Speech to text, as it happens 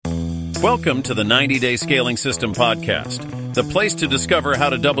Welcome to the 90-Day Scaling System podcast, the place to discover how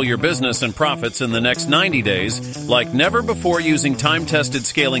to double your business and profits in the next 90 days like never before using time-tested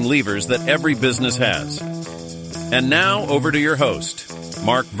scaling levers that every business has. And now, over to your host,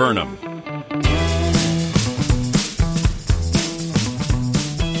 Mark Vernum.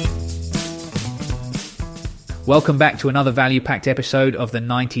 Welcome back to another value-packed episode of the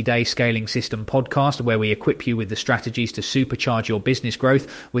 90-Day Scaling System podcast, where we equip you with the strategies to supercharge your business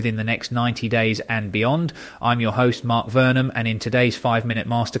growth within the next 90 days and beyond. I'm your host, Mark Vernum, and in today's 5-minute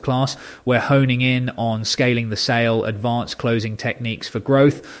masterclass, we're honing in on scaling the sale, advanced closing techniques for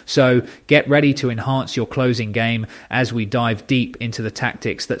growth. So get ready to enhance your closing game as we dive deep into the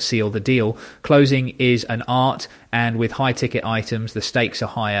tactics that seal the deal. Closing is an art, and with high-ticket items, the stakes are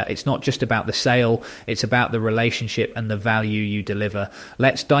higher. It's not just about the sale, it's about the relationship and the value you deliver.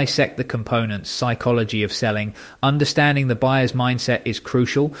 Let's dissect the components, psychology of selling. Understanding the buyer's mindset is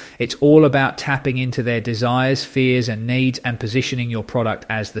crucial. It's all about tapping into their desires, fears, and needs and positioning your product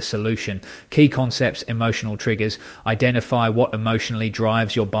as the solution. Key concepts, emotional triggers. Identify what emotionally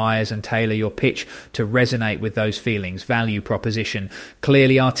drives your buyers and tailor your pitch to resonate with those feelings. Value proposition.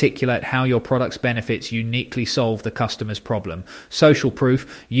 Clearly articulate how your product's benefits uniquely solve the customer's problem. Social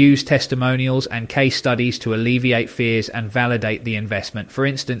proof. Use testimonials and case studies to alleviate fears and validate the investment. For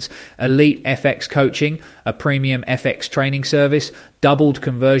instance, Elite FX Coaching, a premium FX training service, doubled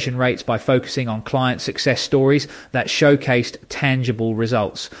conversion rates by focusing on client success stories that showcased tangible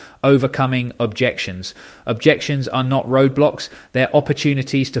results. Overcoming objections. Objections are not roadblocks, they're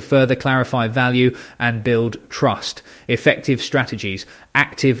opportunities to further clarify value and build trust. Effective strategies.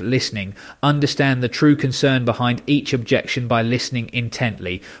 Active listening. Understand the true concern behind each objection by listening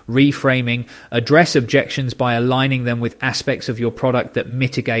intently. Reframing. Address objections by aligning them with aspects of your product that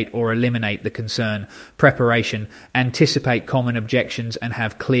mitigate or eliminate the concern. Preparation. Anticipate common objections and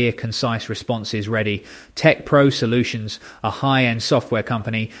have clear, concise responses ready. Tech Pro Solutions, a high-end software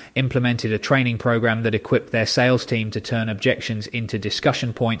company, implemented a training program that equipped their sales team to turn objections into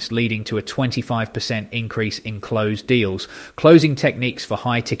discussion points, leading to a 25% increase in closed deals. Closing techniques for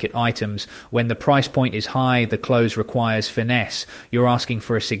high-ticket items. When the price point is high, the close requires finesse. You're asking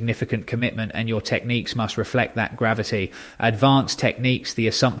for a significant commitment, and your techniques must reflect that gravity. Advanced techniques, the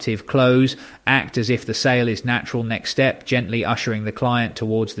assumptive close. Act as if the sale is natural next step, gently ushering the client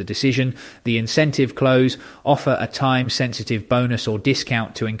towards the decision. The incentive close. Offer a time-sensitive bonus or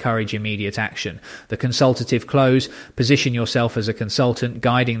discount to encourage immediate action. The consultative close. Position yourself as a consultant,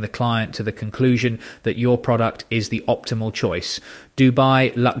 guiding the client to the conclusion that your product is the optimal choice.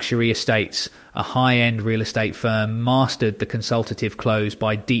 Dubai Luxury Estates, a high-end real estate firm, mastered the consultative close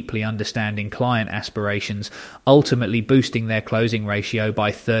by deeply understanding client aspirations, ultimately boosting their closing ratio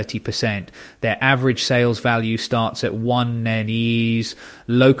by 30%. Their average sales value starts at 1 Nennies.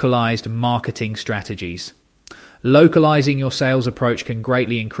 Localized marketing strategies. Localizing your sales approach can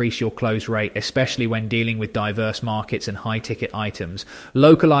greatly increase your close rate, especially when dealing with diverse markets and high-ticket items.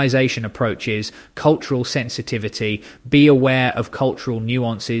 Localization approaches, cultural sensitivity, be aware of cultural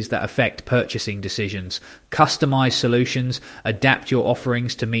nuances that affect purchasing decisions. Customize solutions, adapt your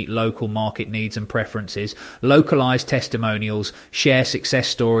offerings to meet local market needs and preferences. Localize testimonials, share success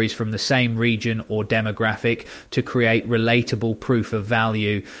stories from the same region or demographic to create relatable proof of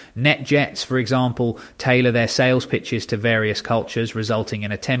value. NetJets, for example, tailor their sales pitches to various cultures, resulting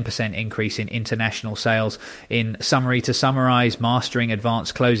in a 10% increase in international sales. In summary, to summarize, mastering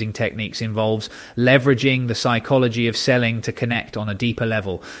advanced closing techniques involves leveraging the psychology of selling to connect on a deeper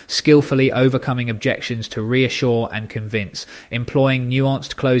level, skillfully overcoming objections to reassure and convince, employing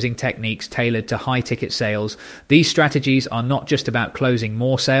nuanced closing techniques tailored to high-ticket sales. These strategies are not just about closing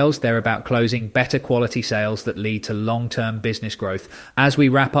more sales, they're about closing better quality sales that lead to long-term business growth. As we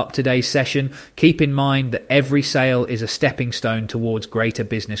wrap up today's session, keep in mind that every sale is a stepping stone towards greater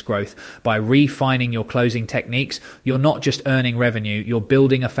business growth. By refining your closing techniques, you're not just earning revenue, you're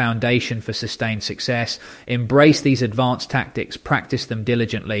building a foundation for sustained success. Embrace these advanced tactics, practice them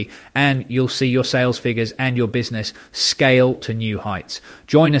diligently, and you'll see your sales figures and your business scale to new heights.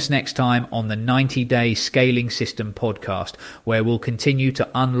 Join us next time on the 90-Day Scaling System podcast, where we'll continue to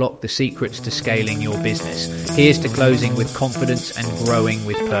unlock the secrets to scaling your business. Here's to closing with confidence and growing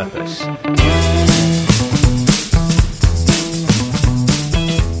with purpose.